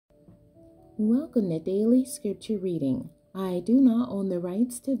Welcome to Daily Scripture Reading. I do not own the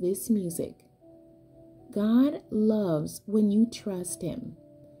rights to this music. God loves when you trust Him.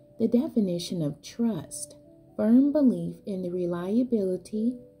 The definition of trust: firm belief in the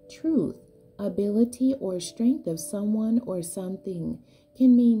reliability, truth, ability, or strength of someone or something.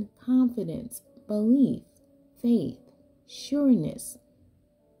 Can mean confidence, belief, faith, sureness,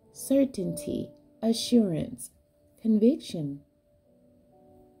 certainty, assurance, conviction.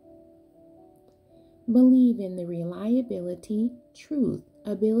 Believe in the reliability, truth,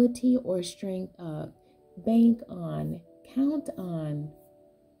 ability, or strength of. Bank on, count on.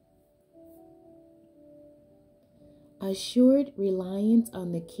 Assured reliance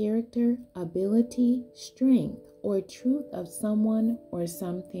on the character, ability, strength, or truth of someone or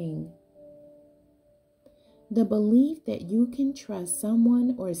something. The belief that you can trust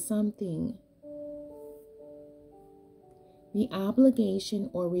someone or something. The obligation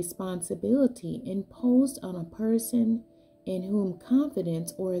or responsibility imposed on a person in whom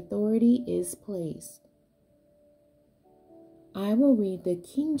confidence or authority is placed. I will read the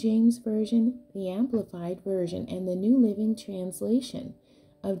King James Version, the Amplified Version, and the New Living Translation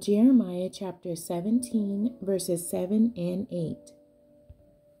of Jeremiah chapter 17, verses 7 and 8.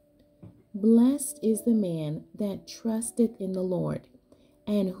 Blessed is the man that trusteth in the Lord,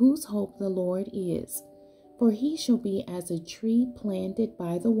 and whose hope the Lord is. For he shall be as a tree planted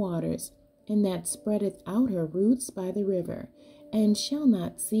by the waters, and that spreadeth out her roots by the river, and shall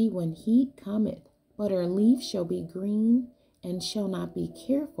not see when heat cometh, but her leaf shall be green, and shall not be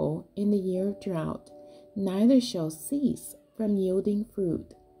careful in the year of drought, neither shall cease from yielding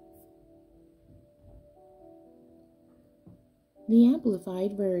fruit. The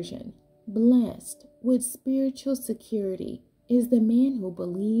Amplified Version. Blessed with spiritual security is the man who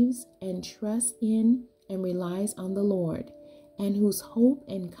believes and trusts in and relies on the Lord, and whose hope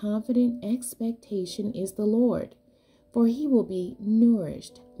and confident expectation is the Lord. For he will be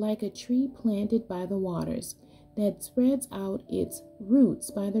nourished like a tree planted by the waters, that spreads out its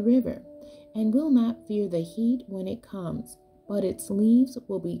roots by the river, and will not fear the heat when it comes, but its leaves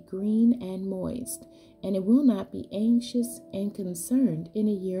will be green and moist, and it will not be anxious and concerned in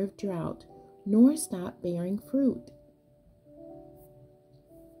a year of drought, nor stop bearing fruit.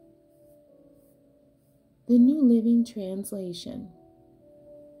 The New Living Translation.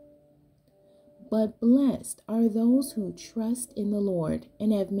 But blessed are those who trust in the Lord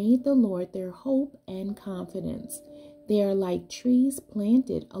and have made the Lord their hope and confidence. They are like trees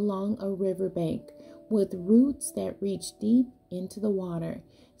planted along a riverbank, with roots that reach deep into the water.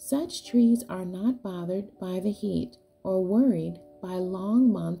 Such trees are not bothered by the heat or worried by long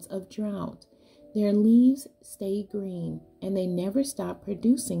months of drought. Their leaves stay green, and they never stop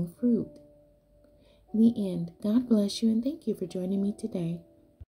producing fruit. The end. God bless you, and thank you for joining me today.